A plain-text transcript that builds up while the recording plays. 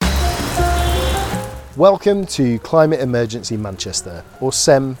Welcome to Climate Emergency Manchester, or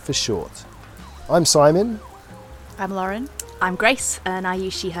SEM for short. I'm Simon. I'm Lauren. I'm Grace, and I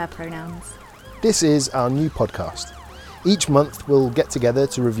use she, her pronouns. This is our new podcast. Each month we'll get together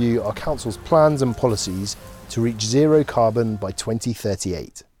to review our council's plans and policies to reach zero carbon by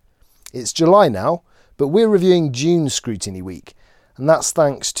 2038. It's July now, but we're reviewing June Scrutiny week, and that's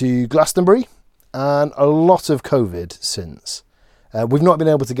thanks to Glastonbury and a lot of COVID since. We've not been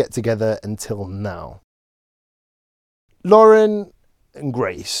able to get together until now. Lauren and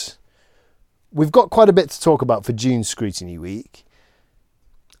Grace, we've got quite a bit to talk about for June Scrutiny week.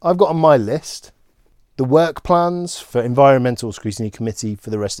 I've got on my list the work plans for Environmental Scrutiny Committee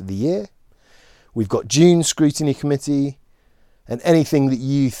for the rest of the year. We've got June Scrutiny Committee and anything that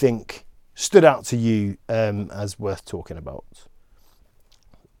you think stood out to you as worth talking about.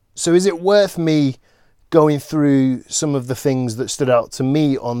 So is it worth me going through some of the things that stood out to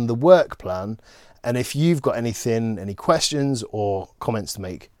me on the work plan? And if you've got anything, any questions or comments to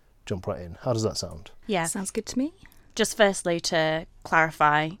make, jump right in. How does that sound? Yeah. Sounds good to me. Just firstly, to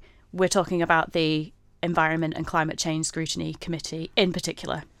clarify, we're talking about the Environment and Climate Change Scrutiny Committee in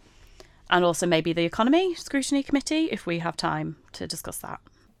particular, and also maybe the Economy Scrutiny Committee, if we have time to discuss that.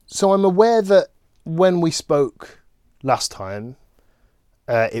 So I'm aware that when we spoke last time,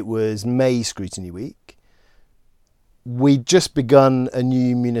 it was May Scrutiny Week. We'd just begun a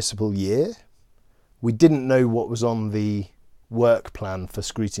new municipal year. We didn't know what was on the work plan for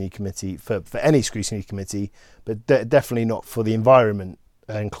Scrutiny Committee, for any Scrutiny Committee, but definitely not for the Environment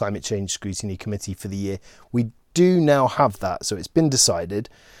and Climate Change Scrutiny Committee for the year. We do now have that, so it's been decided.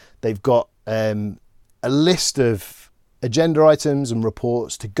 They've got a list of agenda items and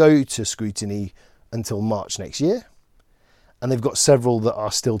reports to go to scrutiny until March next year, and they've got several that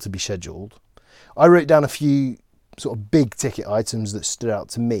are still to be scheduled. I wrote down a few sort of big ticket items that stood out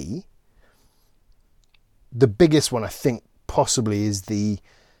to me. The biggest one, I think, possibly is the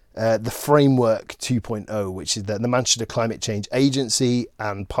Framework 2.0, which is the Manchester Climate Change Agency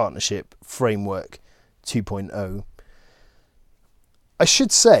and Partnership Framework 2.0. I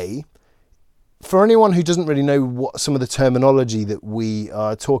should say, for anyone who doesn't really know what some of the terminology that we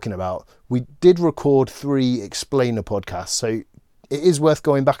are talking about, we did record 3 explainer podcasts, so it is worth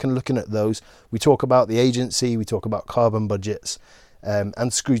going back and looking at those. We talk about the agency, we talk about carbon budgets,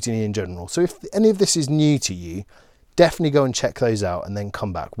 and scrutiny in general. So if any of this is new to you, definitely go and check those out and then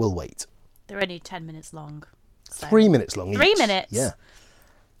come back. We'll wait. They're only 10 minutes long. So. 3 minutes long 3 each. minutes? Yeah.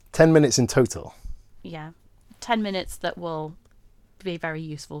 10 minutes in total. Yeah. 10 minutes that will be very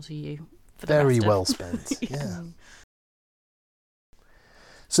useful to you. For the Very rest of... well spent. Yeah.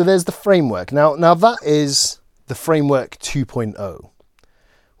 So there's the framework. Now that is the Framework 2.0,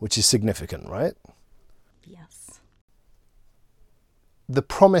 which is significant, right? Yes. The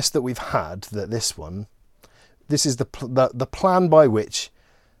promise that we've had that this is the plan by which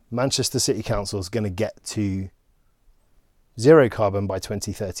Manchester City Council is going to get to zero carbon by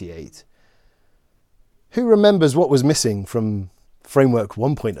 2038. Who remembers what was missing from Framework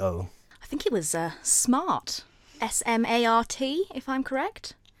 1.0? I think it was SMART. S-M-A-R-T, if I'm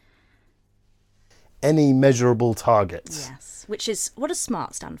correct. Any measurable targets. Yes. Which is, what does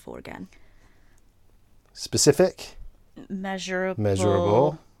SMART stand for again? Specific.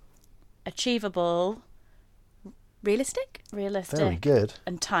 Measurable. Achievable. Realistic? Very good.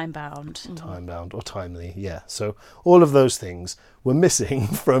 And time-bound. Time-bound or timely, yeah. So all of those things were missing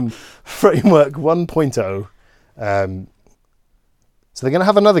from Framework 1.0. So they're going to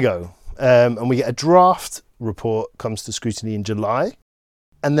have another go. And we get a draft report comes to scrutiny in July.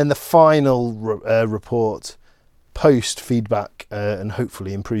 And then the final report, post-feedback and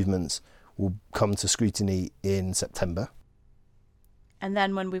hopefully improvements, will come to scrutiny in September. And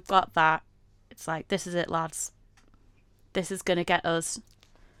then when we've got that, it's like, this is it, lads. This is going to get us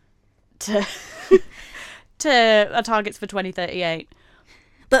to our targets for 2038.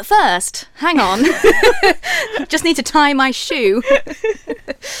 But first, hang on. Just need to tie my shoe.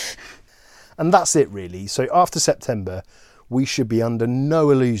 And that's it, really. So after September, we should be under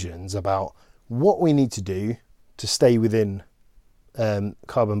no illusions about what we need to do to stay within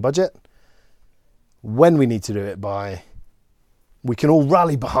carbon budget, when we need to do it by. We can all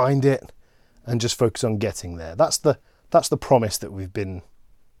rally behind it and just focus on getting there. That's the promise that been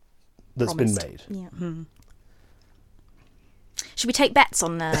made. Yeah. Mm-hmm. Should we take bets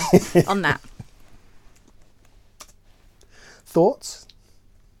on on that? Thoughts?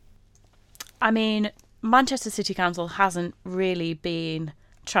 I mean, Manchester City Council hasn't really been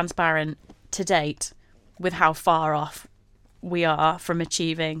transparent to date with how far off we are from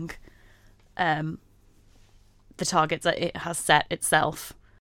achieving the targets that it has set itself.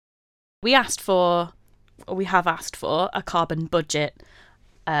 We asked for we have asked for a carbon budget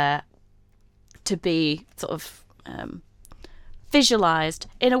to be sort of visualised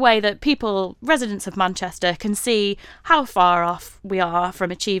in a way that residents of Manchester, can see how far off we are from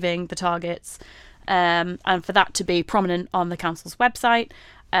achieving the targets, and for that to be prominent on the council's website.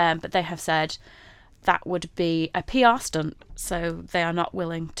 But they have said that would be a PR stunt, so they are not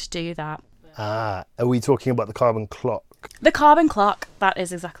willing to do that. Are we talking about the carbon clock? The carbon clock, that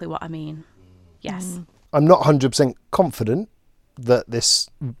is exactly what I mean. Yes. I'm not 100% confident that this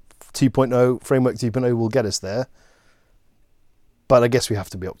 2.0, Framework 2.0 will get us there, but I guess we have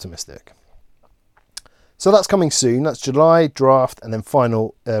to be optimistic. So that's coming soon. That's July, draft, and then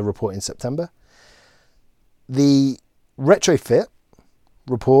final report in September. The retrofit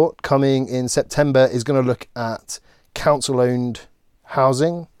report coming in September is going to look at council-owned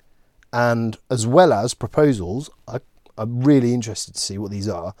housing, and as well as proposals. I'm really interested to see what these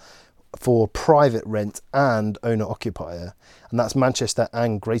are for private rent and owner-occupier, and that's Manchester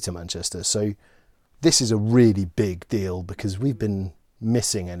and Greater Manchester. So this is a really big deal because we've been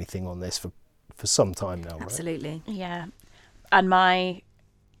missing anything on this for some time now, right? Absolutely. Yeah. And my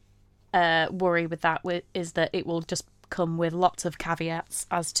worry with that is that it will just come with lots of caveats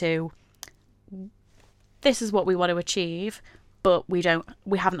as to this is what we want to achieve, but we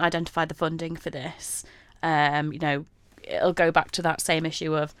haven't identified the funding for this. It'll go back to that same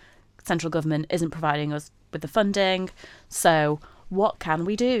issue of central government isn't providing us with the funding, so what can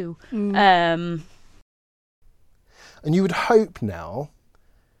we do? And you would hope now,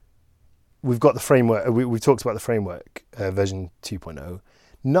 we've got the framework, we've talked about the framework version 2.0,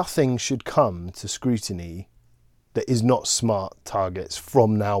 nothing should come to scrutiny that is not smart targets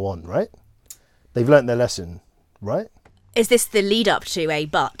from now on, right? They've learnt their lesson, right? Is this the lead up to a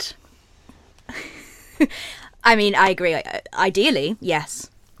but? I mean, I agree. Ideally, yes.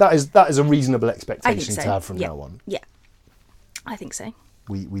 That is a reasonable expectation so. to have from now on. Yeah, I think so.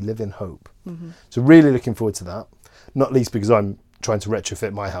 We live in hope. So really looking forward to that. Not least because I'm trying to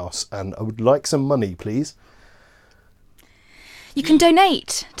retrofit my house and I would like some money, please. You can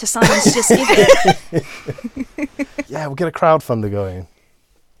donate to Simon's Just Giving. Yeah, we'll get a crowdfunder going.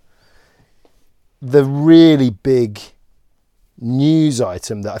 The really big news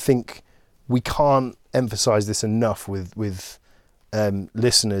item that I think we can't emphasise this enough with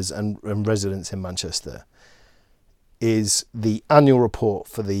listeners and residents in Manchester is the annual report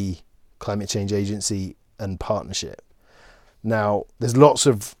for the Climate Change Agency and Partnership. Now, there's lots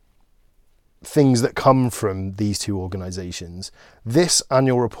of things that come from these two organisations. This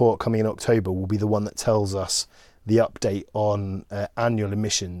annual report coming in October will be the one that tells us the update on annual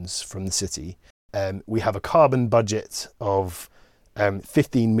emissions from the city. We have a carbon budget of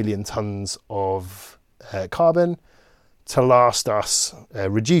 15 million tonnes of carbon to last us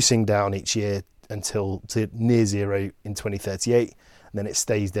reducing down each year until to near zero in 2038, and then it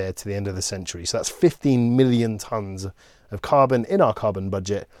stays there to the end of the century. So that's 15 million tonnes of carbon in our carbon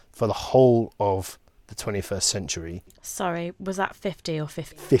budget for the whole of the 21st century. Sorry, was that 50 or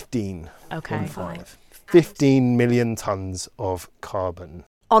 50? 15. Okay. 15 million tonnes of carbon.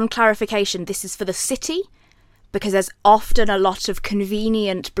 On clarification, this is for the city, because there's often a lot of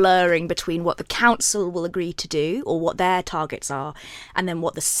convenient blurring between what the council will agree to do or what their targets are and then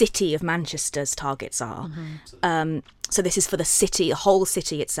what the city of Manchester's targets are. So this is for the city, the whole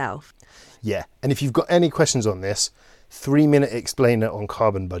city itself. Yeah, and if you've got any questions on this, 3-minute explainer on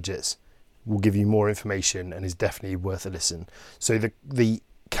carbon budgets will give you more information and is definitely worth a listen. So the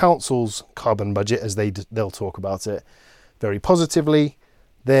council's carbon budget, as they'll talk about it very positively,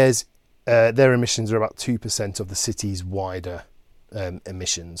 their emissions are about 2% of the city's wider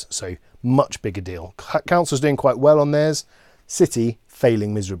emissions. So much bigger deal. Council's doing quite well on theirs. City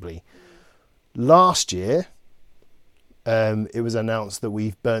failing miserably. Last year, it was announced that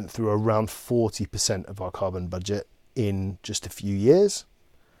we've burnt through around 40% of our carbon budget in just a few years.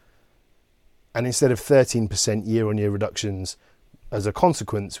 And instead of 13% year-on-year reductions, as a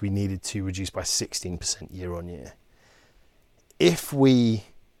consequence, we needed to reduce by 16% year-on-year. If we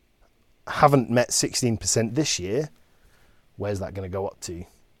haven't met 16% this year, where's that going to go up to?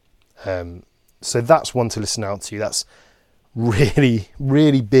 So that's one to listen out to. That's really,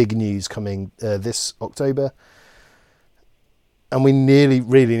 really big news coming this October. And we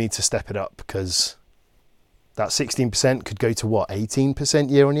really need to step it up because that 16% could go to what, 18%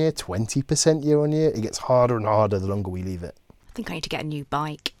 year on year, 20% year on year? It gets harder and harder the longer we leave it. I think I need to get a new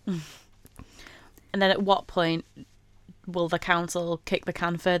bike. And then at what point will the council kick the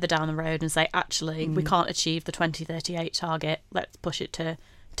can further down the road and say, actually, we can't achieve the 2038 target, let's push it to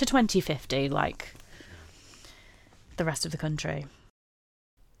 2050 like the rest of the country?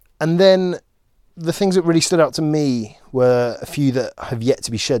 And then the things that really stood out to me were a few that have yet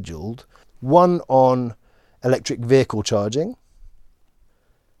to be scheduled. One on electric vehicle charging,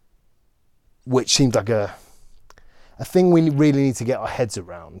 which seemed like a thing we really need to get our heads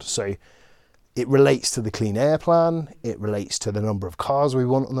around. So it relates to the clean air plan. It relates to the number of cars we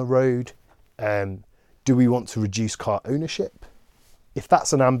want on the road. Do we want to reduce car ownership? If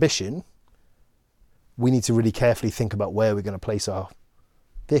that's an ambition, we need to really carefully think about where we're going to place our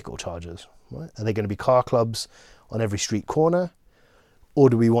vehicle chargers. Right? Are they going to be car clubs on every street corner? Or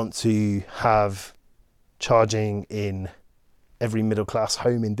do we want to have charging in every middle class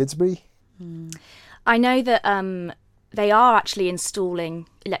home in Didsbury? I know that they are actually installing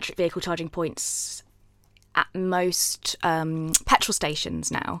electric vehicle charging points at most petrol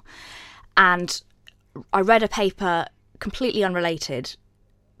stations now. And I read a paper completely unrelated.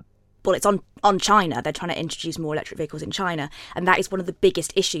 Well, it's on China. They're trying to introduce more electric vehicles in China. And that is one of the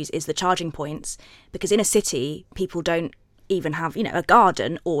biggest issues, is the charging points. Because in a city, people don't even have, a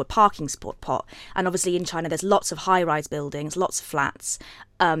garden or a parking spot. And obviously in China, there's lots of high-rise buildings, lots of flats.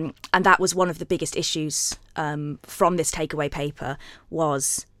 And that was one of the biggest issues from this takeaway paper,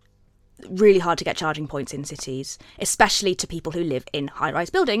 was really hard to get charging points in cities, especially to people who live in high-rise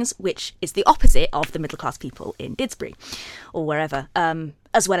buildings, which is the opposite of the middle-class people in Didsbury or wherever,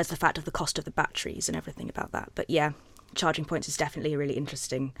 as well as the fact of the cost of the batteries and everything about that. But yeah, charging points is definitely a really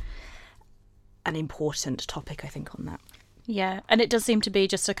interesting and important topic, I think, on that. Yeah, and it does seem to be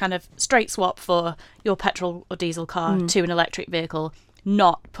just a kind of straight swap for your petrol or diesel car to an electric vehicle,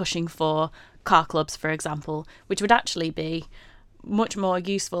 not pushing for car clubs, for example, which would actually be much more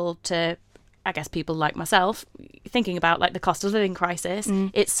useful to, I guess, people like myself, thinking about like the cost of living crisis.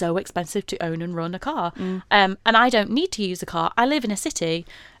 It's so expensive to own and run a car. And I don't need to use a car. I live in a city,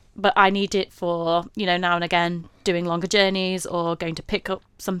 but I need it for, now and again, doing longer journeys or going to pick up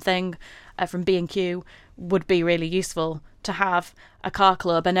something from B&Q would be really useful to have a car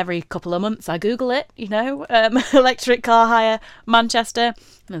club. And every couple of months I Google it, electric car hire, Manchester,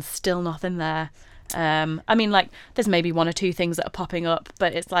 and there's still nothing there. There's maybe one or two things that are popping up,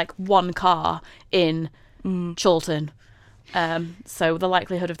 but it's like one car in Chorlton. So the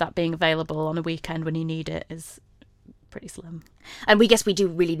likelihood of that being available on a weekend when you need it is pretty slim. And we do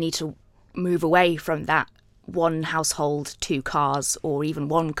really need to move away from that one household, two cars, or even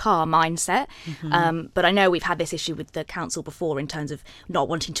one car mindset. But I know we've had this issue with the council before in terms of not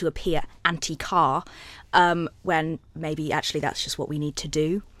wanting to appear anti-car, when maybe actually that's just what we need to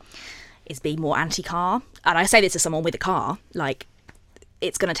do, is be more anti-car. And I say this as someone with a car, like,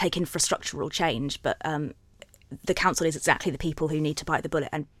 it's going to take infrastructural change, but the council is exactly the people who need to bite the bullet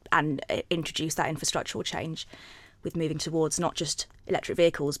and introduce that infrastructural change with moving towards not just electric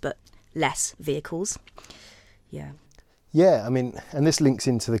vehicles, but less vehicles. Yeah. Yeah, and this links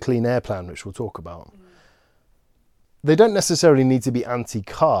into the clean air plan, which we'll talk about. They don't necessarily need to be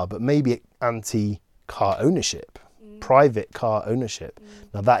anti-car, but maybe anti-car ownership. Private car ownership.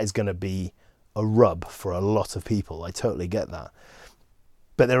 Now that is going to be a rub for a lot of people. I totally get that.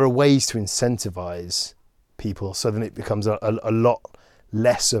 But there are ways to incentivize people so that it becomes a lot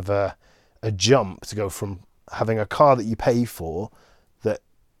less of a jump to go from having a car that you pay for that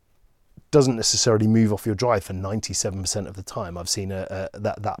doesn't necessarily move off your drive for 97% of the time. I've seen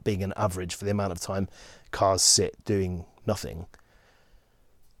that being an average for the amount of time cars sit doing nothing.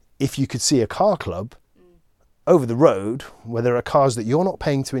 If you could see a car club over the road where there are cars that you're not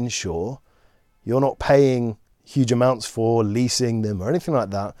paying to insure, you're not paying huge amounts for leasing them or anything like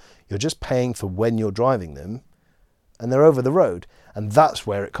that, you're just paying for when you're driving them, and they're over the road. And that's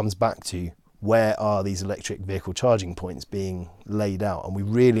where it comes back to, where are these electric vehicle charging points being laid out? And we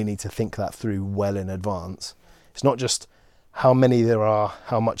really need to think that through well in advance. It's not just how many there are,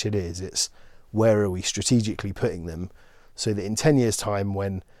 how much it is, it's where are we strategically putting them, so that in 10 years' time,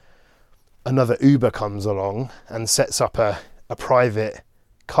 when another Uber comes along and sets up a private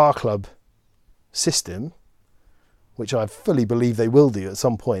car club system, which I fully believe they will do at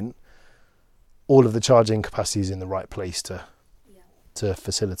some point, all of the charging capacity is in the right place to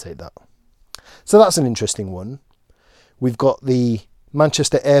facilitate that. So that's an interesting one. We've got the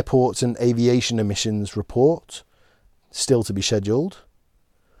Manchester Airports and Aviation Emissions Report, still to be scheduled,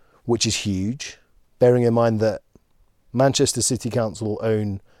 which is huge, bearing in mind that Manchester City Council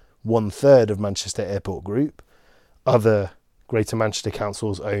own 1/3 of Manchester Airport Group. Other Greater Manchester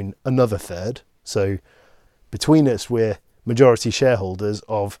councils own another third. So between us, we're majority shareholders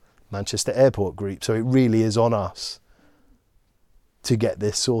of Manchester Airport Group. So it really is on us to get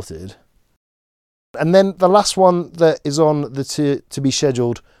this sorted. And then the last one that is on the to be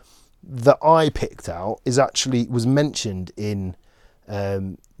scheduled that I picked out was mentioned in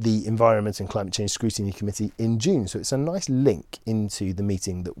the Environment and Climate Change Scrutiny Committee in June. So it's a nice link into the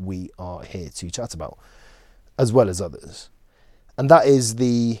meeting that we are here to chat about, as well as others. And that is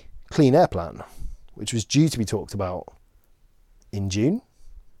the Clean Air Plan, which was due to be talked about in June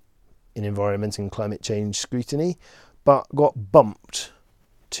in Environment and Climate Change Scrutiny, but got bumped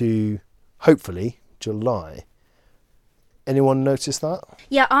to, hopefully, July. Anyone notice that?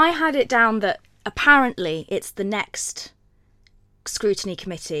 Yeah, I had it down that apparently it's the next scrutiny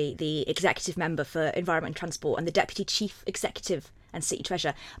committee, the executive member for Environment and Transport and the deputy chief executive and city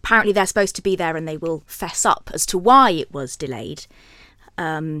treasurer. Apparently they're supposed to be there and they will fess up as to why it was delayed.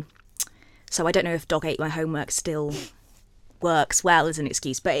 So I don't know if Dog Ate My Homework still works well as an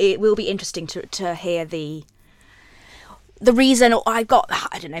excuse, but it will be interesting to hear the reason. Or I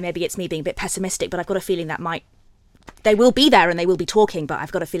don't know, maybe it's me being a bit pessimistic, but I've got a feeling that they will be there and they will be talking, but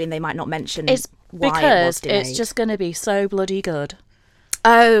I've got a feeling they might not mention why it was delayed. Because it's just going to be so bloody good.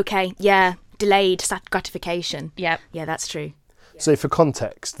 Oh, okay. Yeah. Delayed gratification. Yep. Yeah, that's true. So for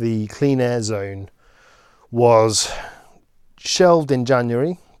context, the Clean Air Zone was shelved in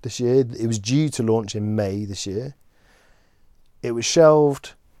January this year. It was due to launch in May this year. It was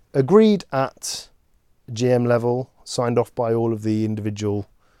shelved, agreed at GM level, signed off by all of the individual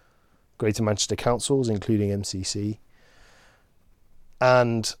Greater Manchester councils, including MCC.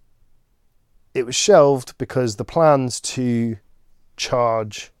 And it was shelved because the plans to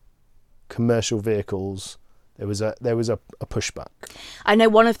charge commercial vehicles, there was a pushback. I know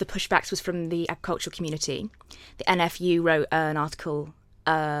one of the pushbacks was from the agricultural community. The NFU wrote an article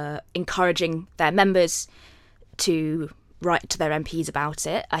encouraging their members to write to their MPs about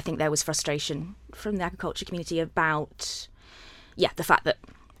it. I think there was frustration from the agriculture community about, the fact that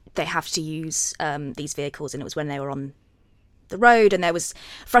they have to use these vehicles, and it was when they were on the road. And there was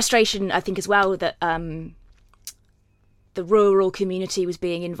frustration, I think, as well, that the rural community was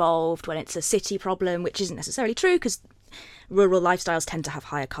being involved when it's a city problem, which isn't necessarily true because rural lifestyles tend to have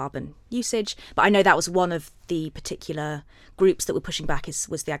higher carbon usage. But I know that was one of the particular groups that were pushing back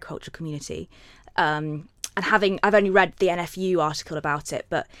was the agricultural community. And I've only read the NFU article about it,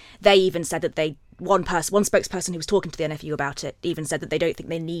 but they even said that one spokesperson who was talking to the NFU about it even said that they don't think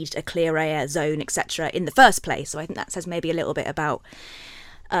they need a clear air zone, etc., in the first place. So I think that says maybe a little bit about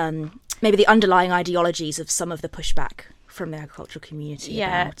maybe the underlying ideologies of some of the pushback from the agricultural community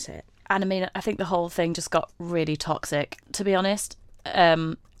about it. And I mean, I think the whole thing just got really toxic, to be honest.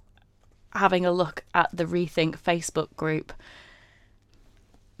 Having a look at the Rethink Facebook group,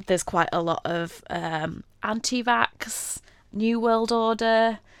 there's quite a lot of anti-vax, New World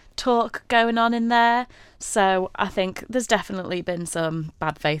Order talk going on in there. So I think there's definitely been some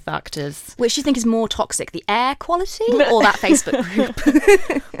bad faith actors. Which do you think is more toxic, the air quality or that Facebook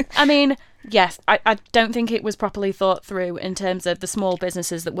group? I mean, yes, I don't think it was properly thought through in terms of the small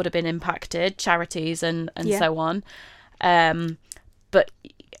businesses that would have been impacted, charities and so on. But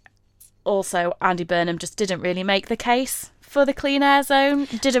also Andy Burnham just didn't really make the case for the clean air zone,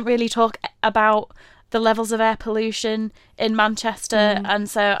 didn't really talk about the levels of air pollution in Manchester. And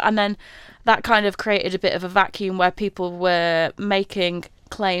then that kind of created a bit of a vacuum where people were making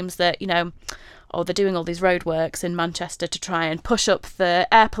claims that, they're doing all these roadworks in Manchester to try and push up the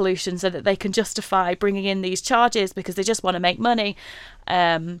air pollution so that they can justify bringing in these charges because they just want to make money.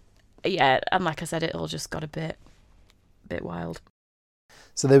 And like I said, it all just got a bit wild.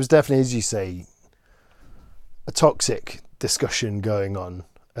 So there was definitely, as you say, a toxic discussion going on.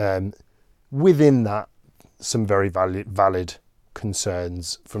 Within that, some very valid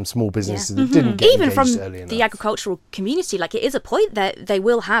concerns from small businesses that didn't get even engaged from early enough. The agricultural community. Like, it is a point that they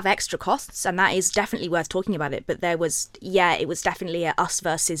will have extra costs, and that is definitely worth talking about it. But it was definitely a us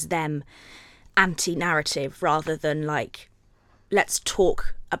versus them anti-narrative rather than like, let's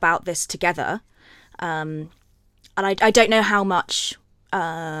talk about this together. And I don't know how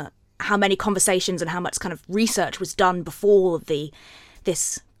many conversations and how much kind of research was done before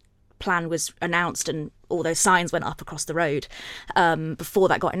this plan was announced and all those signs went up across the road before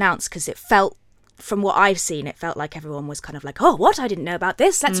that got announced, because it felt, from what I've seen, it felt like everyone was kind of like, oh, what? I didn't know about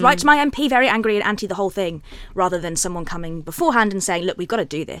this. Let's write to my MP, very angry and anti the whole thing, rather than someone coming beforehand and saying, look, we've got to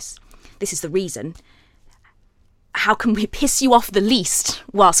do this. This is the reason. How can we piss you off the least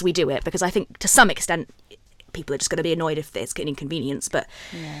whilst we do it? Because I think to some extent people are just going to be annoyed if it's an inconvenience. But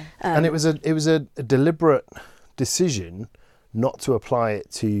and it was a deliberate decision not to apply it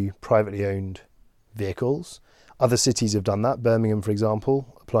to privately owned vehicles. Other cities have done that. Birmingham, for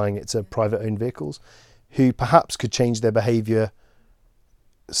example, applying it to private owned vehicles, who perhaps could change their behaviour,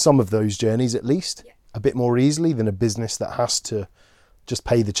 some of those journeys at least, a bit more easily than a business that has to just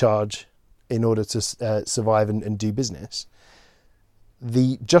pay the charge in order to survive and do business.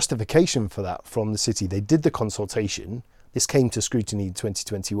 the justification for that from the city, they did the consultation. This came to Scrutiny in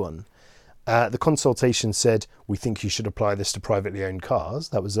 2021. The consultation said, we think you should apply this to privately owned cars.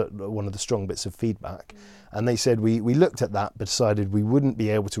 That was one of the strong bits of feedback. And they said, we looked at that, but decided we wouldn't be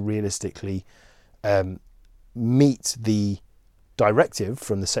able to realistically meet the directive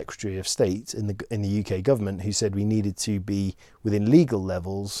from the Secretary of State in the UK government, who said we needed to be within legal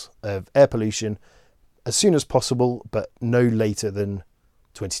levels of air pollution as soon as possible, but no later than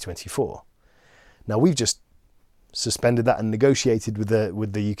 2024. Now, we've just suspended that and negotiated with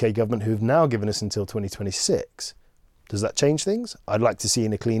the UK government, who have now given us until 2026. Does that change things? I'd like to see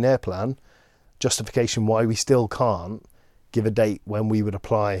in a clean air plan justification why we still can't give a date when we would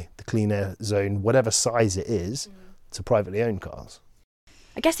apply the clean air zone, whatever size it is, to privately owned cars.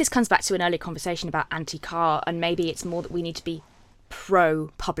 I guess this comes back to an earlier conversation about anti-car, and maybe it's more that we need to be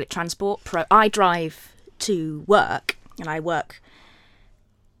pro-public transport. I drive to work, and I work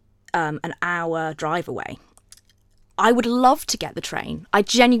an hour drive away. I would love to get the train. I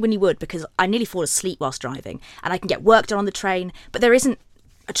genuinely would, because I nearly fall asleep whilst driving, and I can get work done on the train, but there isn't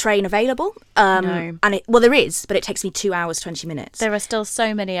a train available. No. And there is, but it takes me 2 hours, 20 minutes. There are still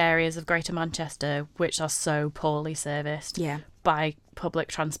so many areas of Greater Manchester which are so poorly serviced by public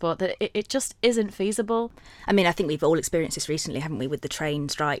transport that it just isn't feasible. I mean, I think we've all experienced this recently, haven't we, with the train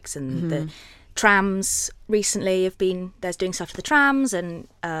strikes and the trams recently there's doing stuff to the trams, and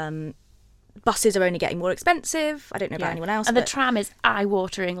buses are only getting more expensive. I don't know about anyone else. And the tram is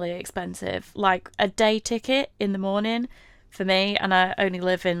eye-wateringly expensive. Like a day ticket in the morning for me, and I only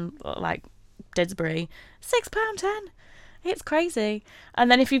live in like Didsbury, £6.10. It's crazy. And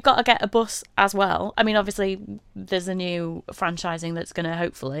then if you've got to get a bus as well, I mean, obviously there's a new franchising that's going to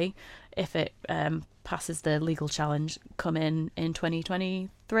hopefully, if it passes the legal challenge, come in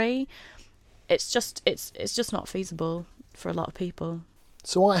 2023. It's just not feasible for a lot of people.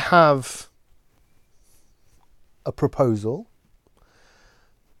 So I have a proposal.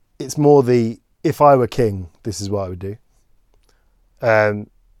 It's more if I were king, this is what I would do.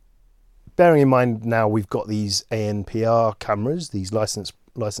 Bearing in mind now we've got these ANPR cameras, these license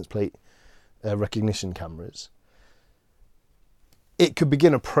plate recognition cameras, it could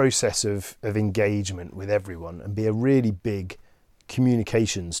begin a process of engagement with everyone and be a really big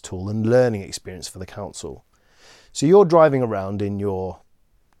communications tool and learning experience for the council. So you're driving around in your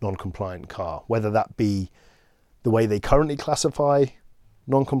non-compliant car, whether that be the way they currently classify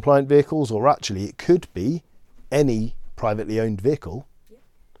non-compliant vehicles, or actually it could be any privately owned vehicle,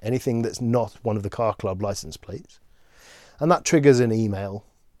 anything that's not one of the car club license plates. And that triggers an email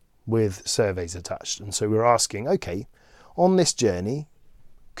with surveys attached. And so we're asking, okay, on this journey,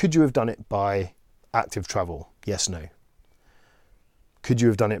 could you have done it by active travel? Yes, no. Could you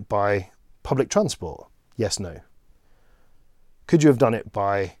have done it by public transport? Yes, no. Could you have done it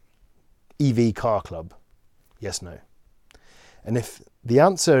by EV car club? Yes, no. And if the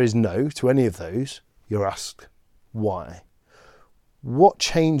answer is no to any of those, you're asked why. What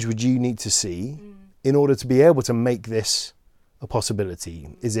change would you need to see in order to be able to make this a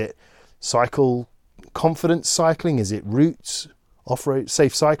possibility? Is it cycle confidence cycling? Is it routes, off-road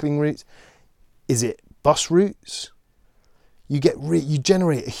safe cycling routes? Is it bus routes? You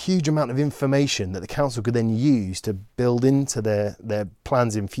generate a huge amount of information that the council could then use to build into their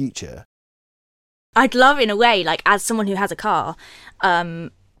plans in future. I'd love, in a way, like as someone who has a car,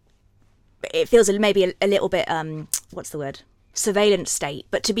 it feels maybe a little bit, what's the word? Surveillance state,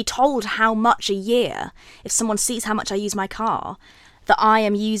 but to be told how much a year, if someone sees how much I use my car, that I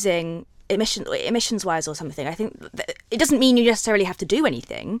am using emissions wise or something. I think it doesn't mean you necessarily have to do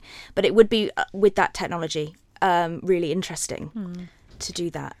anything, but it would be with that technology really interesting to do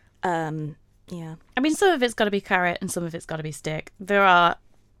that. Yeah. I mean, some of it's got to be carrot and some of it's got to be stick. There are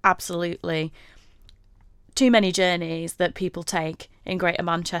absolutely too many journeys that people take in Greater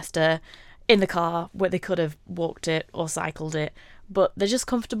Manchester in the car where they could have walked it or cycled it, but they're just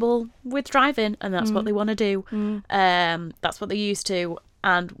comfortable with driving, and that's what they want to do. That's what they're used to,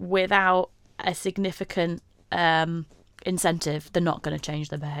 and without a significant incentive, they're not going to change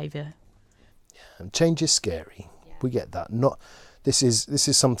their behaviour. And change is scary. Yeah. We get that. This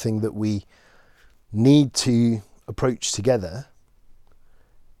is something that we need to approach together.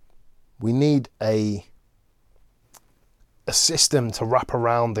 We need a system to wrap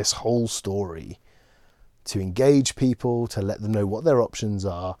around this whole story, to engage people, to let them know what their options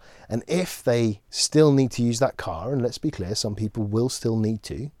are, and if they still need to use that car, and let's be clear, some people will still need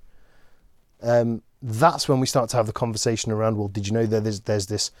to, that's when we start to have the conversation around, well, did you know that there's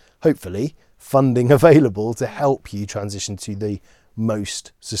this, hopefully, funding available to help you transition to the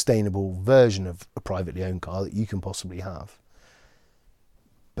most sustainable version of a privately owned car that you can possibly have.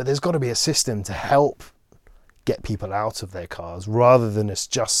 But there's got to be a system to help get people out of their cars, rather than us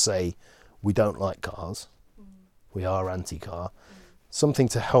just say, we don't like cars, we are anti-car. Something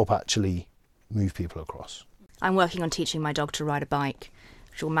to help actually move people across. I'm working on teaching my dog to ride a bike,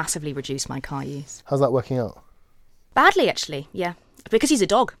 which will massively reduce my car use. How's that working out? Badly, actually, yeah. Because he's a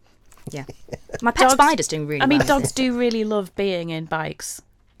dog. Yeah. My pet spider's doing really well. I mean, dogs do really love being in bikes,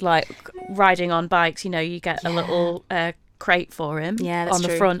 like riding on bikes. You know, you get a little crate for him on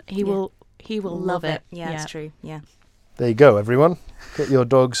the front. He will love it. Yeah, that's true. Yeah. There you go, everyone. Get your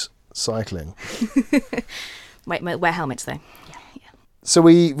dogs cycling. Wait, wear helmets though. Yeah. So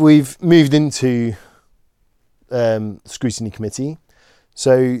we've moved into Scrutiny Committee.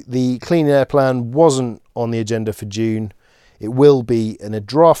 So the Clean Air Plan wasn't on the agenda for June. It will be in a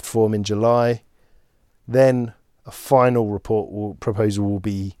draft form in July. Then a final proposal will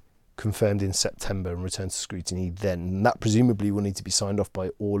be confirmed in September and returned to scrutiny then. And that presumably will need to be signed off by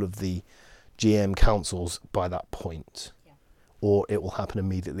all of the GM councils by that point. Yeah. Or it will happen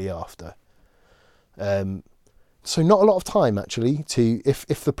immediately after. So not a lot of time actually to if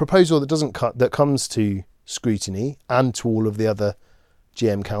the proposal that comes to scrutiny and to all of the other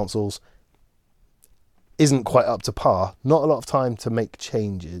GM councils isn't quite up to par, not a lot of time to make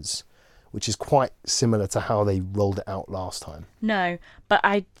changes, which is quite similar to how they rolled it out last time. No, but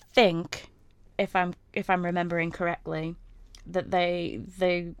I think if I'm remembering correctly, that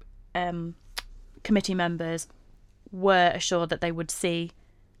the committee members were assured that they would see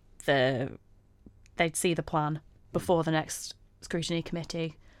the plan before the next scrutiny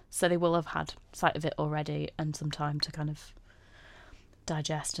committee, so they will have had sight of it already and some time to kind of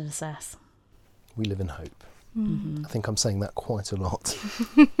digest and assess. We live in hope. Mm-hmm. I think I'm saying that quite a lot.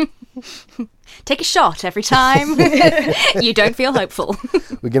 Take a shot every time you don't feel hopeful.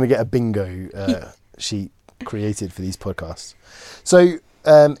 We're going to get a bingo sheet created for these podcasts. So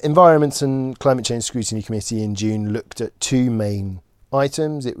Environment and Climate Change Scrutiny Committee in June looked at two main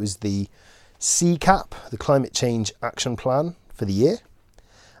items. It was the CCAP, the Climate Change Action Plan for the year,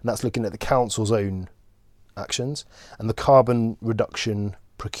 and that's looking at the council's own actions, and the Carbon Reduction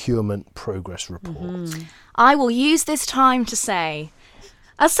Procurement Progress Report. Mm-hmm. I will use this time to say,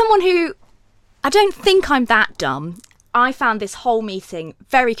 as someone who, I don't think I'm that dumb, I found this whole meeting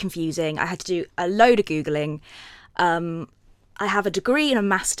very confusing. I had to do a load of Googling. I have a degree and a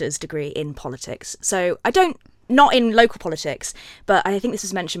master's degree in politics. So not in local politics, but I think this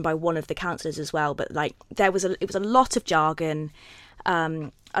was mentioned by one of the councillors as well. But like it was a lot of jargon,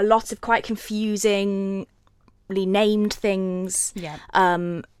 a lot of quite confusingly named things. Yeah.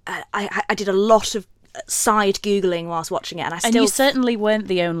 I did a lot of side Googling whilst watching it, and you certainly weren't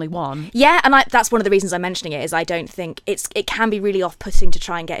the only one. Yeah, and that's one of the reasons I'm mentioning it, is I don't think it can be really off-putting to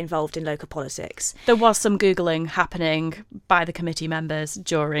try and get involved in local politics. There was some Googling happening by the committee members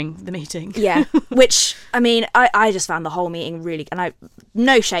during the meeting. Yeah, which, I mean, I just found the whole meeting really, and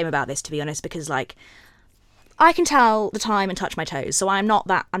no shame about this, to be honest, because like I can tell the time and touch my toes, so I'm not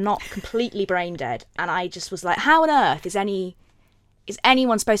completely brain dead, and I just was like, how on earth is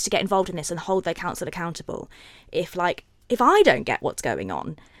anyone supposed to get involved in this and hold their council accountable if I don't get what's going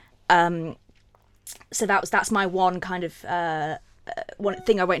on? So that's my one kind of one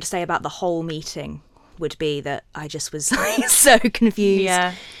thing I wanted to say about the whole meeting would be that I just was so confused.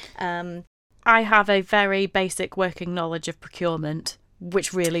 Yeah. I have a very basic working knowledge of procurement,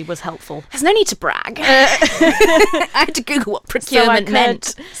 which really was helpful. There's no need to brag. I had to Google what procurement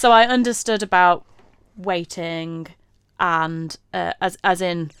meant. So I understood about weighting and as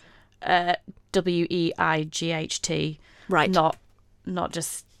in WEIGHT, right? Not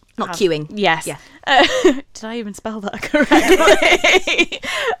just queuing. Yes. Yeah. Did I even spell that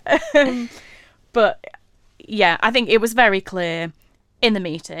correctly? But yeah, I think it was very clear in the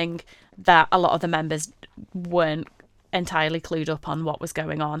meeting that a lot of the members weren't entirely clued up on what was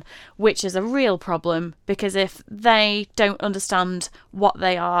going on, which is a real problem, because if they don't understand what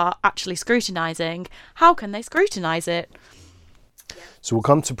they are actually scrutinising, how can they scrutinise it? So we'll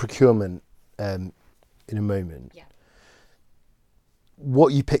come to procurement in a moment. Yeah.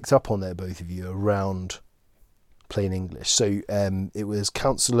 What you picked up on there, both of you, around plain English. So it was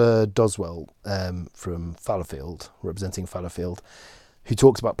Councillor Doswell from Fallowfield, representing Fallowfield, who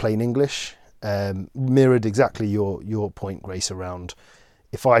talked about plain English. Mirrored exactly your point, Grace, around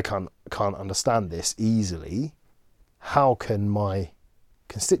if I can't understand this easily, how can my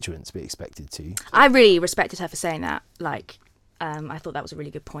constituents be expected to? I really respected her for saying that. I thought that was a really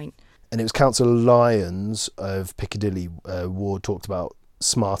good point. And it was Councillor Lyons of Piccadilly Ward talked about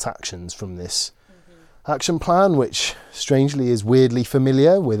smart actions from this action plan, which strangely is weirdly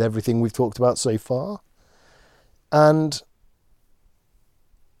familiar with everything we've talked about so far. And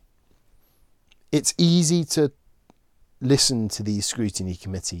it's easy to listen to these scrutiny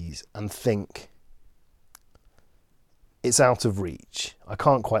committees and think it's out of reach. I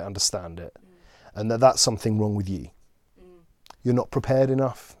can't quite understand it. And that's something wrong with you. You're not prepared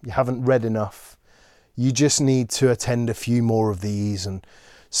enough. You haven't read enough. You just need to attend a few more of these and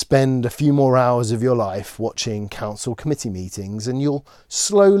spend a few more hours of your life watching council committee meetings, and you'll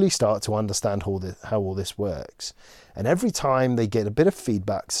slowly start to understand how all this works. And every time they get a bit of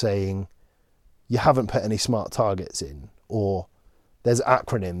feedback saying you haven't put any smart targets in, or there's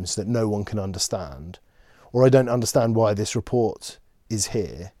acronyms that no one can understand, or I don't understand why this report is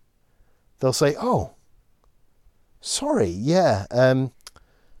here, they'll say, oh, sorry, yeah,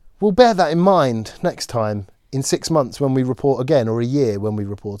 we'll bear that in mind next time, in 6 months when we report again, or a year when we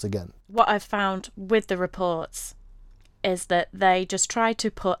report again. What I've found with the reports is that they just try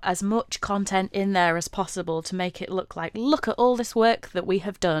to put as much content in there as possible to make it look like, look at all this work that we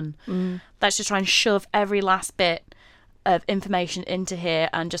have done. Let's just try and shove every last bit of information into here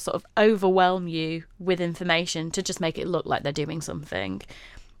and just sort of overwhelm you with information to just make it look like they're doing something.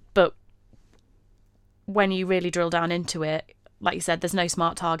 But when you really drill down into it, like you said, there's no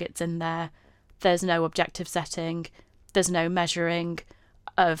smart targets in there. There's no objective setting. There's no measuring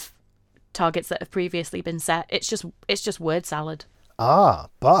of targets that have previously been set. It's just word salad.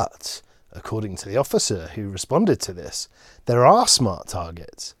 But according to the officer who responded to this, there are smart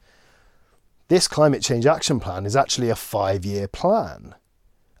targets. This climate change action plan is actually a 5-year plan.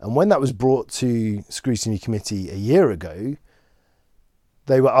 And when that was brought to Scrutiny Committee a year ago,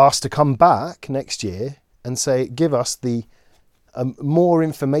 they were asked to come back next year and say, give us the more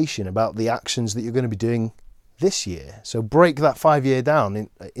information about the actions that you're going to be doing this year. So break that 5-year down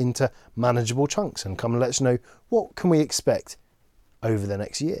into manageable chunks and come and let us know what can we expect over the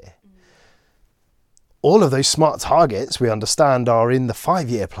next year. All of those smart targets, we understand, are in the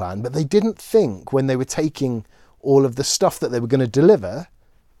 5-year plan, but they didn't think when they were taking all of the stuff that they were going to deliver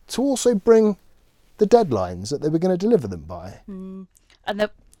to also bring the deadlines that they were going to deliver them by. And there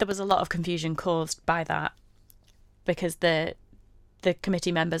was a lot of confusion caused by that, because the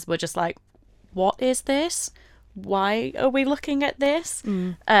committee members were just like, what is this? Why are we looking at this?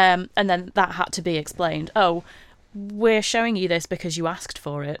 And then that had to be explained. Oh, we're showing you this because you asked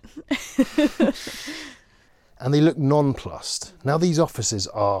for it. And they look nonplussed. Now, these officers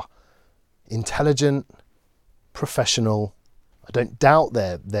are intelligent, professional. I don't doubt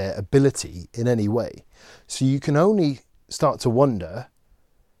their ability in any way. So you can only start to wonder,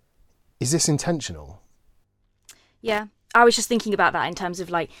 is this intentional? Yeah. I was just thinking about that in terms of,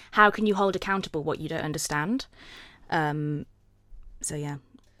 like, how can you hold accountable what you don't understand? So, yeah.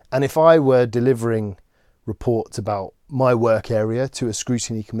 And if I were delivering reports about my work area to a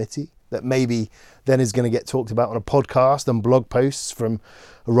scrutiny committee that maybe then is going to get talked about on a podcast and blog posts from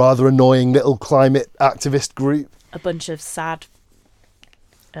a rather annoying little climate activist group, A bunch of sad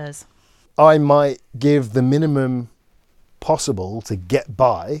I might give the minimum possible to get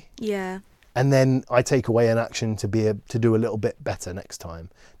by. Yeah. And then I take away an action to do a little bit better next time,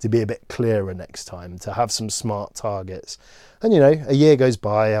 to be a bit clearer next time, to have some smart targets. And, a year goes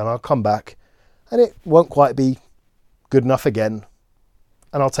by and I'll come back and it won't quite be good enough again.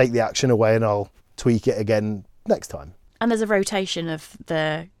 And I'll take the action away and I'll tweak it again next time. And there's a rotation of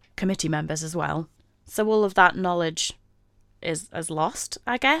the committee members as well. So all of that knowledge is lost,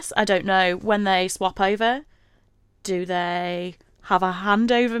 I guess. I don't know, when they swap over, do they have a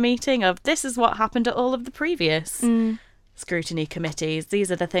handover meeting of this is what happened at all of the previous scrutiny committees?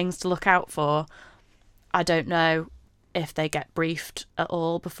 These are the things to look out for. I don't know if they get briefed at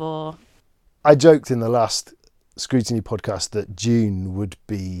all before. I joked in the last scrutiny podcast that June would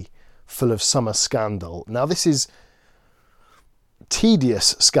be full of summer scandal. Now, this is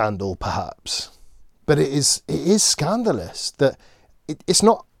tedious scandal, perhaps, but it is scandalous that it's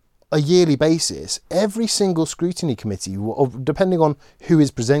not a yearly basis. Every single scrutiny committee, or depending on who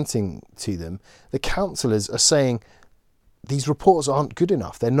is presenting to them, the councillors are saying these reports aren't good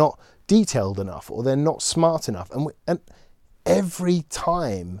enough, they're not detailed enough, or they're not smart enough. And every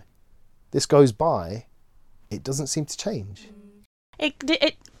time this goes by, it doesn't seem to change.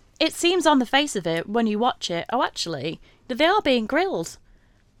 It seems on the face of it, when you watch it, oh, actually, they are being grilled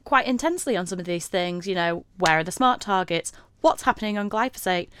quite intensely on some of these things. Where are the smart targets? What's happening on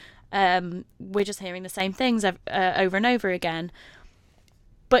glyphosate? We're just hearing the same things over and over again.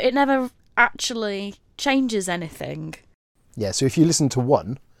 But it never actually changes anything. Yeah, so if you listen to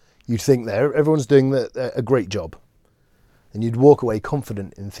one, you'd think everyone's doing a great job. And you'd walk away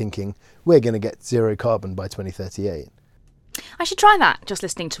confident in thinking, we're going to get zero carbon by 2038. I should try that, just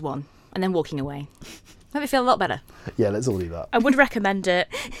listening to one and then walking away. Made me feel a lot better. Yeah, let's all do that. I would recommend it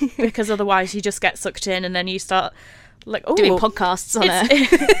because otherwise you just get sucked in and then you start like Doing podcasts on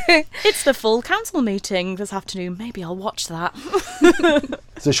it. It's the full council meeting this afternoon. Maybe I'll watch that.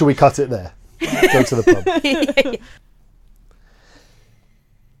 So shall we cut it there? Go to the pub.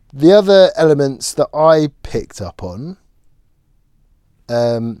 The other elements that I picked up on,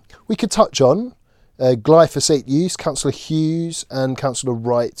 we could touch on. Glyphosate use. Councillor Hughes and Councillor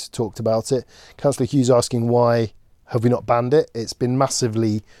Wright talked about it. Councillor Hughes asking why have we not banned it? It's been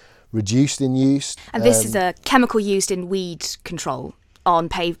massively reduced in use. And this is a chemical used in weed control on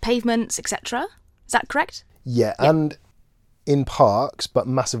pavements, etc. Is that correct? Yeah, and in parks, but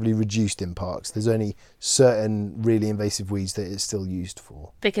massively reduced in parks. There's only certain really invasive weeds that it's still used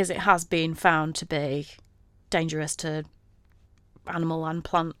for. Because it has been found to be dangerous to animal and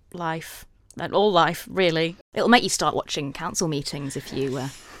plant life. And all life, really. It'll make you start watching council meetings if you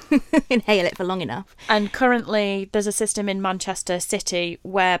inhale it for long enough. And currently there's a system in Manchester City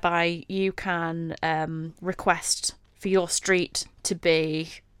whereby you can request for your street to be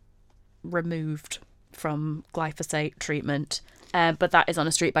removed from glyphosate treatment. But that is on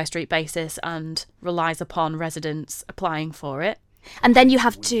a street-by-street basis and relies upon residents applying for it. And then you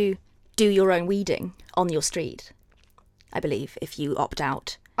have to do your own weeding on your street, I believe, if you opt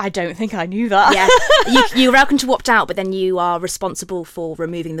out. I don't think I knew that. Yeah, you're welcome to opt out, but then you are responsible for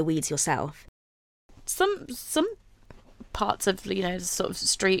removing the weeds yourself. Some parts of, sort of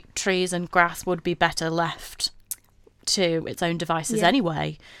street trees and grass would be better left to its own devices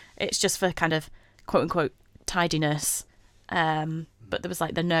anyway. It's just for kind of quote unquote tidiness. But there was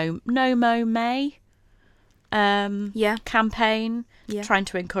like the No Mow May campaign, trying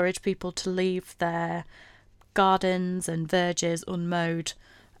to encourage people to leave their gardens and verges unmowed.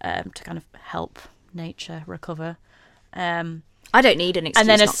 To kind of help nature recover. I don't need an excuse. And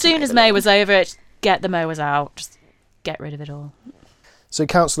then as soon as May was over, get the mowers out. Just get rid of it all. So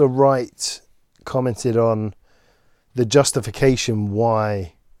Councillor Wright commented on the justification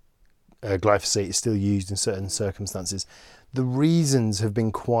why glyphosate is still used in certain circumstances. The reasons have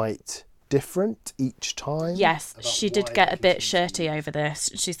been quite different each time. Yes, she did get a bit shirty over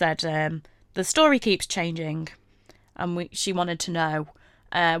this. She said the story keeps changing and she wanted to know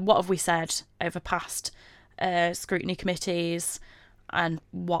what have we said over past scrutiny committees and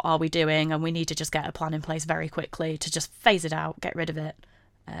what are we doing, and we need to just get a plan in place very quickly to just phase it out, get rid of it.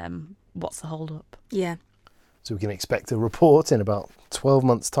 What's the hold up? Yeah. So we can expect a report in about 12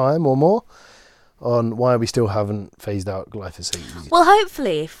 months' time or more on why we still haven't phased out glyphosate use. Well,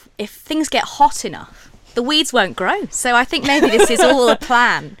 hopefully if things get hot enough, the weeds won't grow. So I think maybe this is all a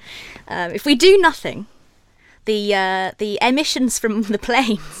plan. If we do nothing, the emissions from the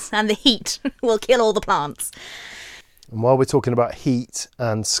planes and the heat will kill all the plants. And while we're talking about heat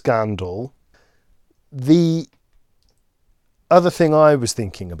and scandal, the other thing I was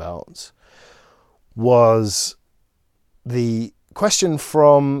thinking about was the question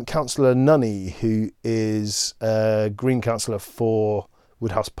from Councillor Nunney, who is a Green Councillor for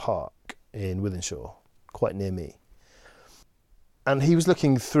Woodhouse Park in Wythenshawe, quite near me. And he was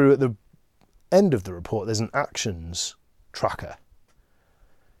looking through at the end of the report, there's an actions tracker.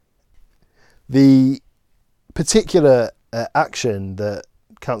 The particular action that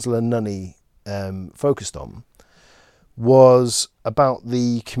Councillor Nunney focused on was about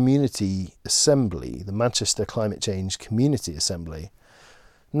the community assembly, the Manchester Climate Change Community Assembly.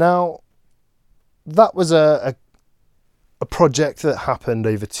 Now, that was a project that happened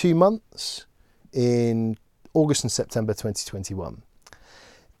over 2 months in August and September 2021.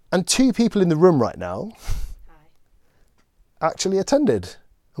 And 2 people in the room right now actually attended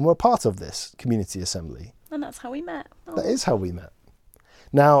and were part of this community assembly. And that's how we met. Oh. That is how we met.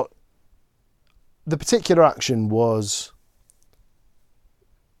 Now, the particular action was,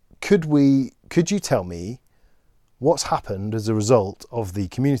 could you tell me what's happened as a result of the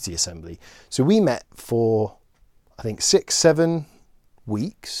community assembly? So we met for, I think, 6-7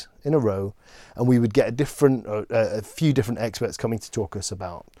 weeks in a row, and we would get a few different experts coming to talk us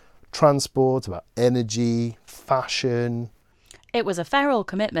about transport, about energy, fashion. It was a feral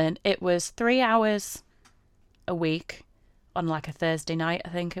commitment. It was 3 hours a week on like a Thursday night, I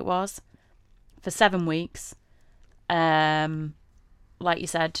think it was, for 7 weeks. Like you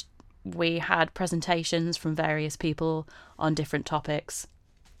said, we had presentations from various people on different topics.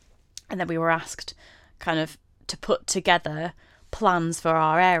 And then we were asked kind of to put together plans for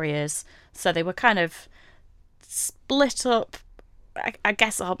our areas. So they were kind of split up, I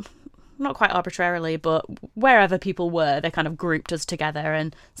guess, not quite arbitrarily, but wherever people were, they kind of grouped us together.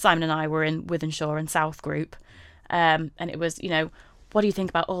 And Simon and I were in Wythenshawe and South Group. And it was, what do you think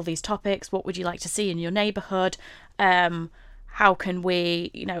about all these topics? What would you like to see in your neighbourhood? How can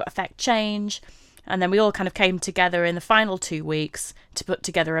we, affect change? And then we all kind of came together in the final 2 weeks to put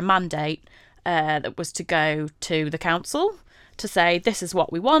together a mandate that was to go to the council to say, this is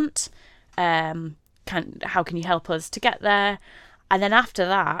what we want. How can you help us to get there? And then after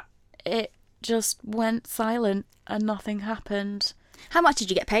that, it just went silent and nothing happened. How much did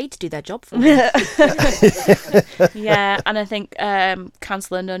you get paid to do their job for? Yeah, and I think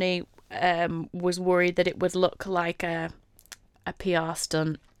Councillor Nunny was worried that it would look like a PR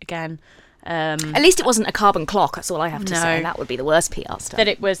stunt again. At least it wasn't a carbon clock, that's all I have to say. That would be the worst PR stunt. That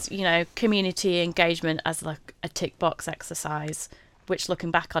it was, community engagement as like a tick box exercise, which looking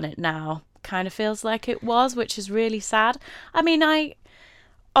back on it now kind of feels like it was, which is really sad. I mean,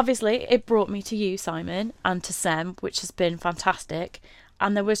 obviously it brought me to you, Simon, and to Sem, which has been fantastic,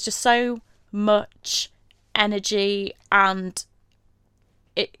 and there was just so much energy, and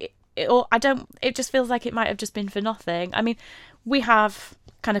it just feels like it might have just been for nothing. I mean, we have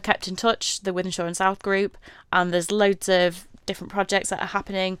kind of kept in touch, the Wythenshawe and South group, and there's loads of different projects that are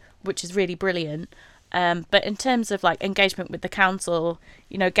happening, which is really brilliant. But in terms of like engagement with the council,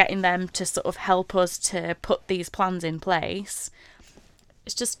 getting them to sort of help us to put these plans in place,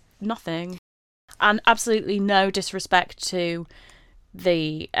 it's just nothing. And absolutely no disrespect to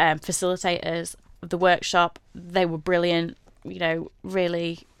the facilitators of the workshop. They were brilliant,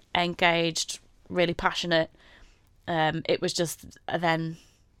 really engaged, really passionate. It was just a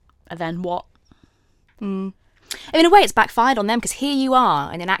then what? In a way, it's backfired on them, because here you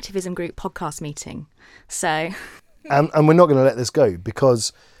are in an activism group podcast meeting. So, and we're not going to let this go,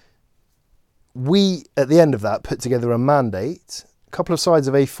 because we, at the end of that, put together a mandate, a couple of sides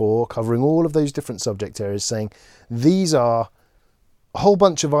of A4 covering all of those different subject areas, saying these are a whole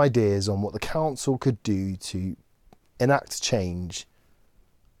bunch of ideas on what the council could do to enact change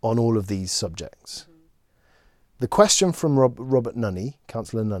on all of these subjects. The question from Robert Nunny,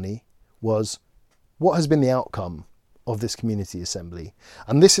 Councillor Nunny, was, what has been the outcome of this community assembly?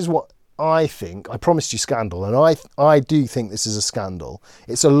 And this is what I think. I promised you scandal, and I do think this is a scandal.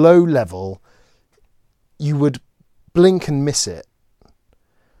 It's a low level. You would blink and miss it.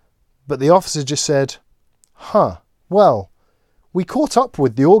 But the officer just said, well, we caught up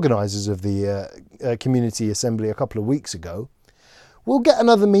with the organisers of the community assembly a couple of weeks ago. We'll get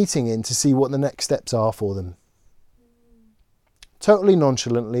another meeting in to see what the next steps are for them. Totally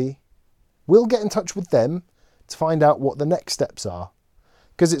nonchalantly, we'll get in touch with them to find out what the next steps are.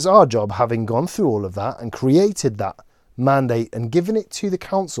 Because it's our job, having gone through all of that and created that mandate and given it to the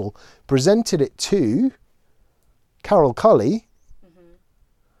council, presented it to Carol Cully,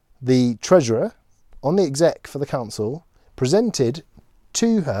 the treasurer on the exec for the council, presented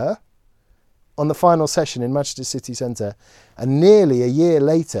to her on the final session in Manchester City Centre, and nearly a year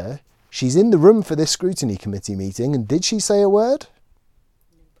later, she's in the room for this scrutiny committee meeting, and did she say a word?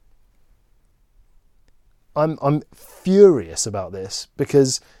 I'm furious about this,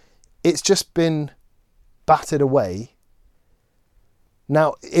 because it's just been battered away.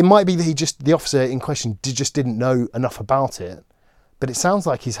 Now, it might be that the officer in question just didn't know enough about it, but it sounds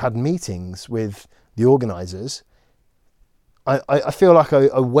like he's had meetings with the organisers. I feel like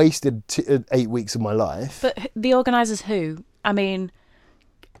I wasted 8 weeks of my life. But the organisers who? I mean,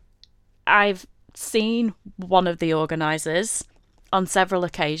 I've seen one of the organisers on several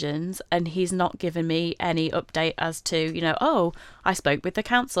occasions, and he's not given me any update as to, I spoke with the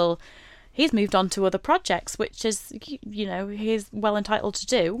council. He's moved on to other projects, which is, he's well entitled to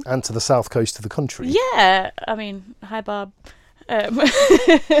do. And to the south coast of the country. Yeah. I mean, hi, Bob.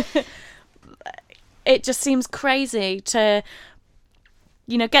 It just seems crazy to,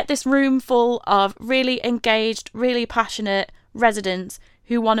 get this room full of really engaged, really passionate residents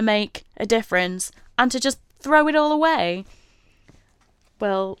who want to make a difference, and to just throw it all away.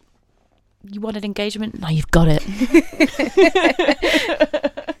 Well, you wanted engagement? Now you've got it.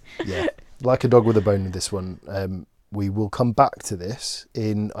 Yeah, like a dog with a bone with this one. We will come back to this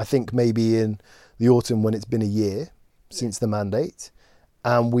I think maybe in the autumn, when it's been a year since the mandate,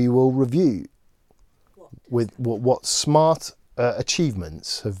 and we will review with what smart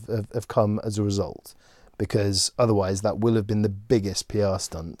achievements have come as a result, because otherwise that will have been the biggest PR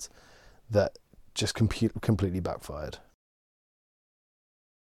stunt that just completely backfired.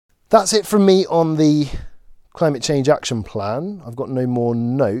 That's it from me on the Climate Change Action Plan. I've got no more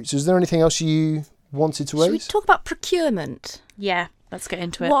notes. Is there anything else you wanted to raise? Should we talk about procurement? Yeah. Let's get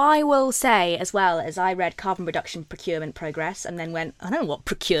into it. What I will say as well is I read carbon reduction procurement progress and then went, I don't know what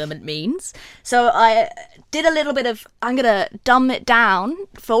procurement means. So I did a little bit of, I'm going to dumb it down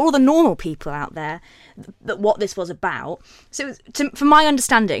for all the normal people out there, that what this was about. So from my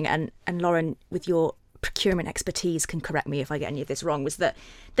understanding, and Lauren, with your procurement expertise, can correct me if I get any of this wrong, was that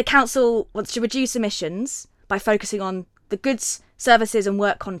the council wants to reduce emissions by focusing on the goods, services and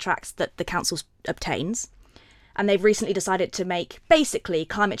work contracts that the council obtains. And they've recently decided to make, basically,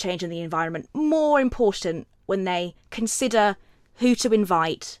 climate change and the environment more important when they consider who to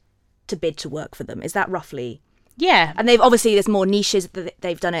invite to bid to work for them. Is that roughly? Yeah. And there's more niches.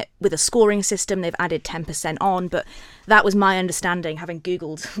 They've done it with a scoring system. They've added 10% on. But that was my understanding, having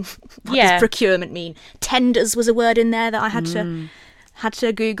Googled what does procurement mean. Tenders was a word in there that I had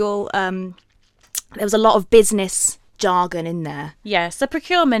to Google. There was a lot of business jargon in there. Yeah, so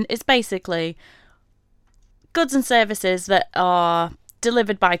procurement is basically goods and services that are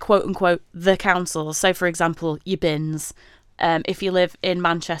delivered by quote unquote the council. So for example, your bins. If you live in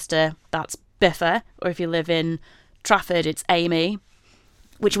Manchester, that's Biffa, or if you live in Trafford, it's Amy.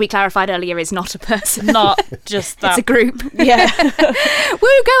 Which we clarified earlier is not a person. Not just that. It's a group. Yeah.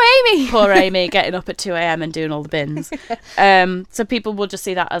 Woo, go Amy! Poor Amy getting up at 2 a.m. and doing all the bins. So people will just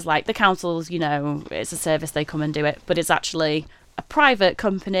see that as like the council's, it's a service, they come and do it. But it's actually a private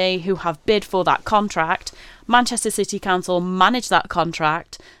company who have bid for that contract. Manchester City Council manage that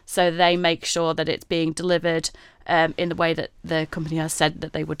contract, so they make sure that it's being delivered in the way that the company has said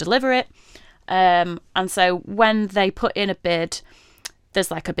that they would deliver it. And so when they put in a bid,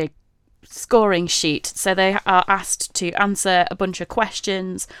 there's like a big scoring sheet. So they are asked to answer a bunch of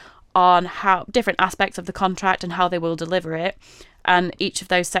questions on how different aspects of the contract and how they will deliver it. And each of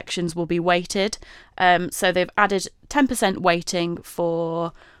those sections will be weighted. So they've added 10% weighting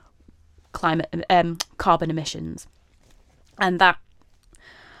for carbon emissions. And that,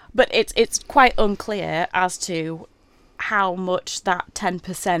 but it's quite unclear as to how much that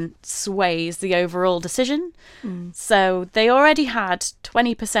 10% sways the overall decision. So they already had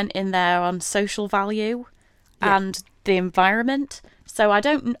 20% in there on social value and the environment. So I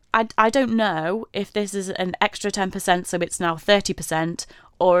don't know if this is an extra 10%, so it's now 30%,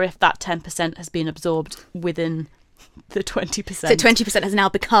 or if that 10% has been absorbed within the 20%. So 20% has now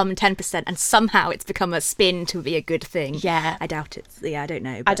become 10%, and somehow it's become a spin to be a good thing. Yeah. I doubt it. Yeah, I don't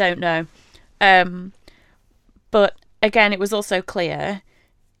know. I don't know. But again, it was also clear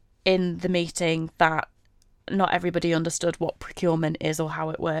in the meeting that not everybody understood what procurement is or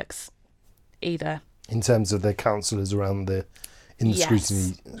how it works either. In terms of the councillors around the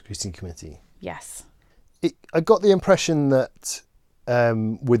scrutiny committee. Yes. I got the impression that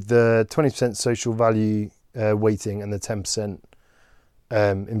with the 20% social value weighting and the 10%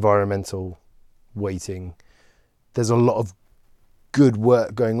 environmental weighting, there's a lot of good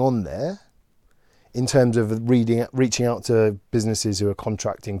work going on there in terms of reaching out to businesses who are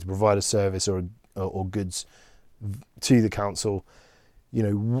contracting to provide a service or goods to the council.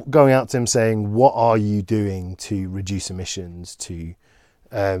 Going out to them saying, what are you doing to reduce emissions, to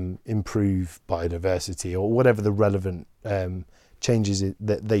improve biodiversity, or whatever the relevant changes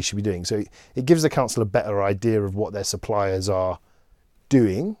that they should be doing. So it gives the council a better idea of what their suppliers are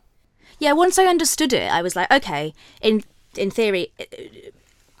doing. Yeah, once I understood it, I was like, okay, in theory,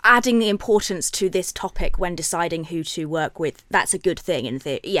 adding the importance to this topic when deciding who to work with, that's a good thing in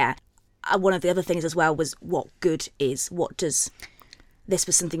theory. Yeah. One of the other things as well was what good is. What does... This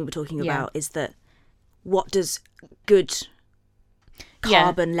was something we were talking about, is that what does good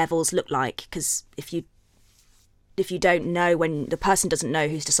carbon levels look like? Because if you don't know, when the person doesn't know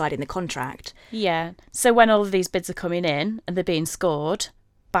who's deciding the contract. Yeah. So when all of these bids are coming in and they're being scored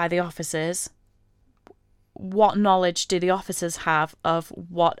by the officers, what knowledge do the officers have of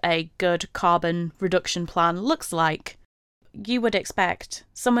what a good carbon reduction plan looks like? You would expect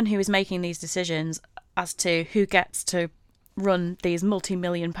someone who is making these decisions as to who gets to run these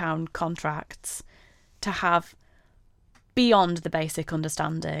multi-million-pound contracts to have beyond the basic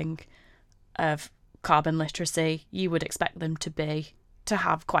understanding of carbon literacy. You would expect them to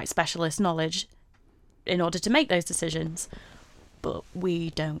have quite specialist knowledge in order to make those decisions, but we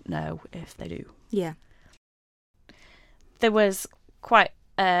don't know if they do. Yeah. There was quite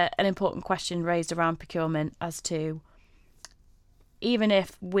an important question raised around procurement as to, even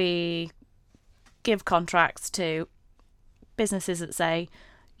if we give contracts to businesses that say,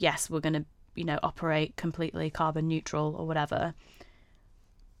 yes, we're going to, operate completely carbon neutral or whatever.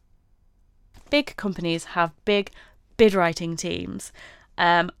 Big companies have big bid writing teams,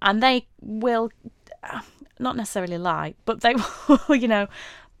 and they will not necessarily lie, but they will,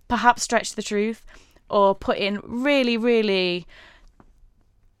 perhaps stretch the truth or put in really, really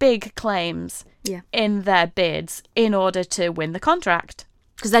big claims Yeah. in their bids in order to win the contract.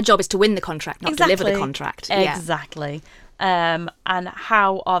 Because their job is to win the contract, not deliver the contract. Yeah. Exactly. And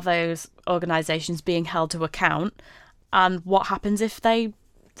how are those organisations being held to account? And what happens if they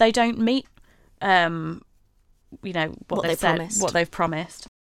don't meet, what they've said, promised. what they've promised?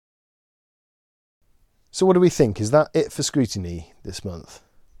 So what do we think? Is that it for Scrutiny this month?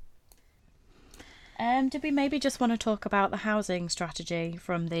 Did we maybe just want to talk about the housing strategy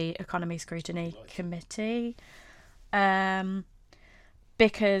from the Economy Scrutiny Committee?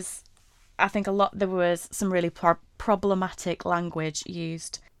 Because I think there was some really problematic language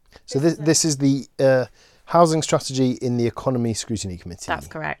used. So this is the housing strategy in the Economy Scrutiny Committee. That's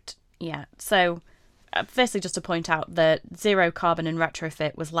correct. Yeah. So firstly, just to point out that zero carbon and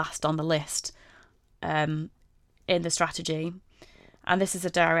retrofit was last on the list in the strategy. And this is a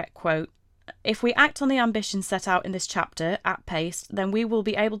direct quote. If we act on the ambitions set out in this chapter at pace, then we will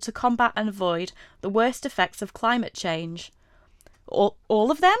be able to combat and avoid the worst effects of climate change.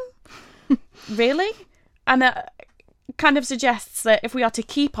 All of them? Really? And that kind of suggests that if we are to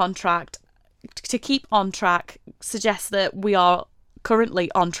keep on track suggests that we are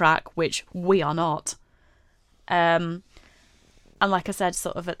currently on track, which we are not. And like I said,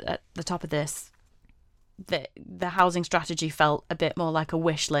 sort of at the top of this, the housing strategy felt a bit more like a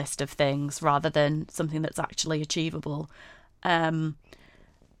wish list of things rather than something that's actually achievable. It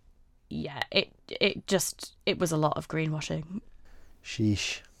was a lot of greenwashing.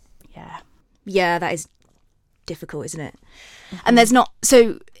 Sheesh. Yeah, that is difficult, isn't it? Mm-hmm. And there's not...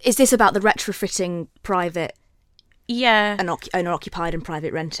 So is this about the retrofitting private... Yeah. And owner-occupied and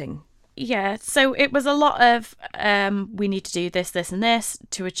private renting? Yeah, so it was a lot of we need to do this, and this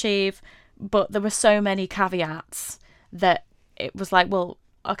to achieve... But there were so many caveats that it was like, well,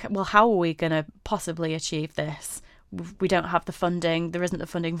 how are we going to possibly achieve this? We don't have the funding. There isn't the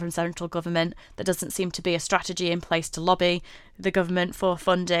funding from central government. There doesn't seem to be a strategy in place to lobby the government for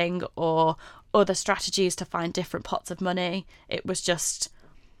funding or other strategies to find different pots of money. It was just,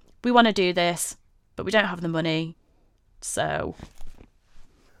 we want to do this, but we don't have the money. So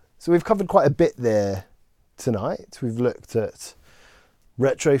we've covered quite a bit there tonight. We've looked at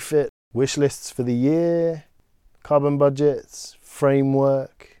retrofit, wish lists for the year, carbon budgets,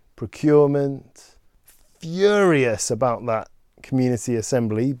 framework, procurement. Furious about that community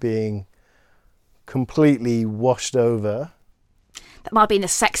assembly being completely washed over. That might have been the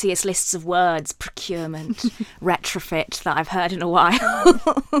sexiest lists of words, procurement, retrofit, that I've heard in a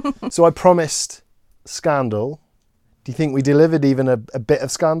while. So I promised scandal. Do you think we delivered even a bit of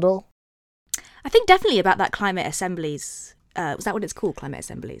scandal? I think definitely about that climate assemblies. Was that what it's called, climate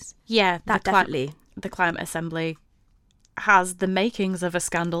assemblies? Yeah, that definitely. The climate assembly has the makings of a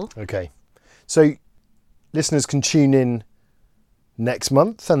scandal. Okay. So listeners can tune in next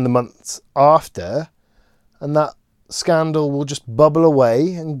month and the months after, and that scandal will just bubble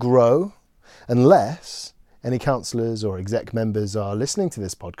away and grow unless any councillors or exec members are listening to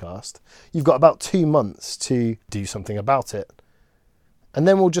this podcast. You've got about 2 months to do something about it. And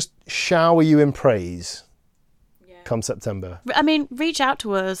then we'll just shower you in praise come September. I mean, reach out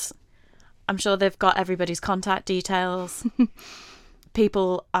to us. I'm sure they've got everybody's contact details.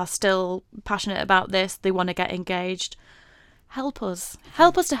 People are still passionate about this. They want to get engaged. Help us.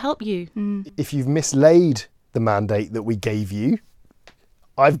 Help us to help you. If you've mislaid the mandate that we gave you,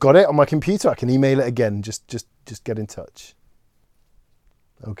 I've got it on my computer. I can email it again. Just get in touch.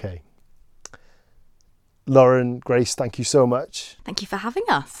 Okay. Lauren, Grace, thank you so much. Thank you for having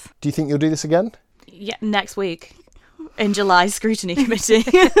us. Do you think you'll do this again? Yeah, next week in July's Scrutiny Committee.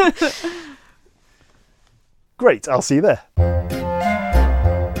 Great, I'll see you there.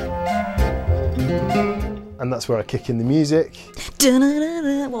 And that's where I kick in the music.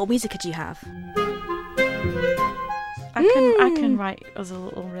 What music could you have? I can write us a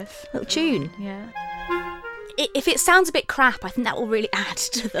little riff. Little tune. Yeah. If it sounds a bit crap, I think that will really add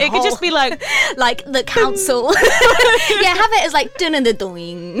to the It could just be like like the council. Yeah, have it as like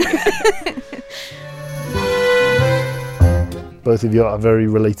dun-dun-dun-doing. Both of you are very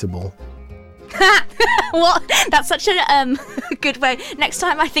relatable. What? That's such a good way. Next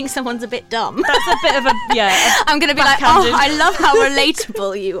time I think someone's a bit dumb. That's a bit of a I'm going to be like, oh, I love how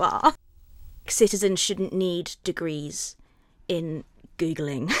relatable you are. Citizens shouldn't need degrees in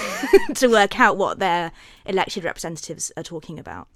Googling to work out what their elected representatives are talking about.